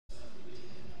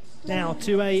Now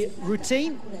to a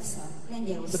routine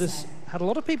that has had a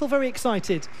lot of people very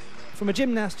excited. From a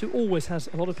gymnast who always has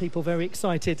a lot of people very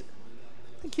excited.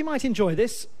 I think you might enjoy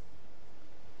this.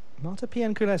 Marta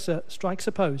Pihan-Kulesza strikes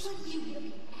a pose.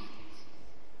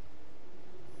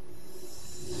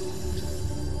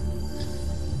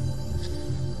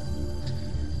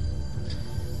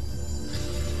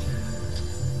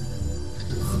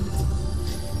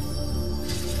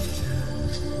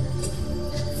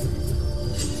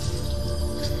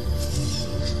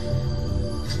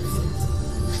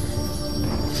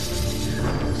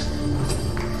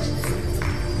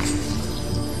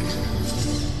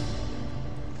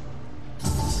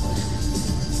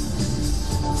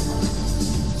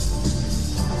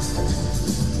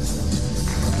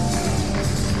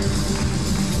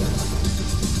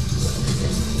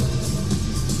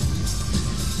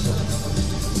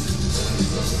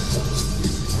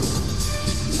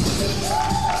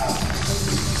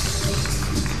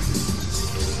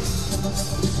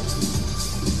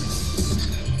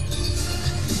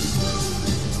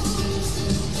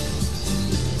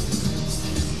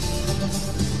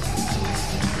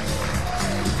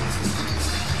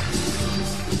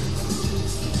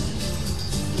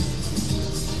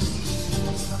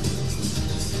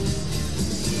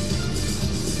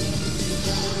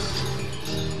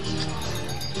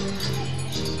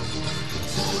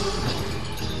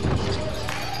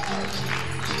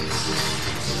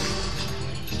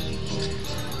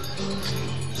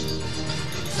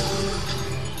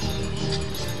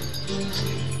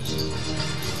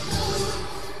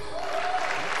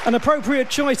 An appropriate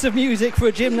choice of music for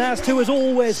a gymnast who has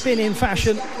always been in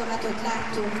fashion.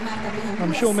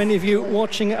 I'm sure many of you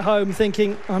watching at home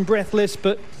thinking, I'm breathless,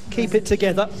 but keep it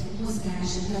together.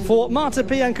 For Marta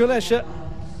Pihan-Kulesza,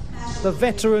 the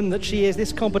veteran that she is,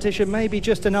 this competition may be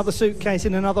just another suitcase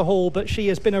in another hall, but she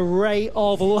has been a ray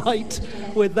of light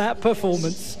with that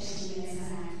performance.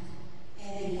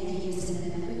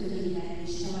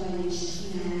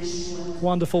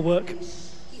 Wonderful work.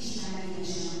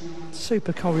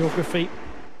 Super choreography.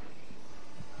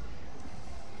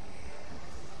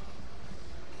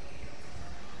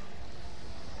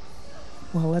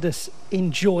 Well, let us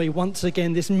enjoy once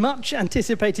again this much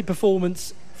anticipated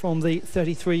performance from the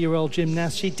 33-year-old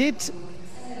gymnast. She did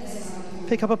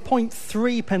pick up a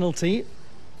 0.3 penalty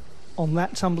on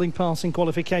that tumbling pass in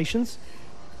qualifications.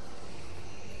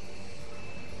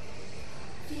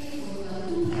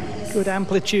 Good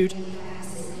amplitude.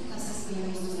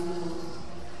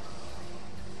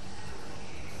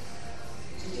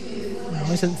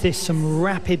 Now, isn't this some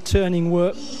rapid turning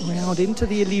work round into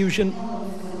the illusion?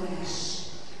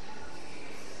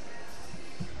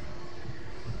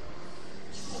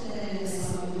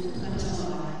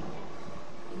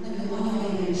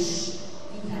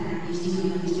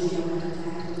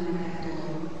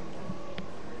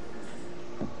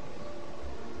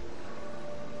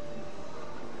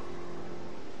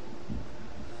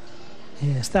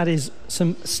 Yes, that is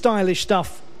some stylish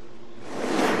stuff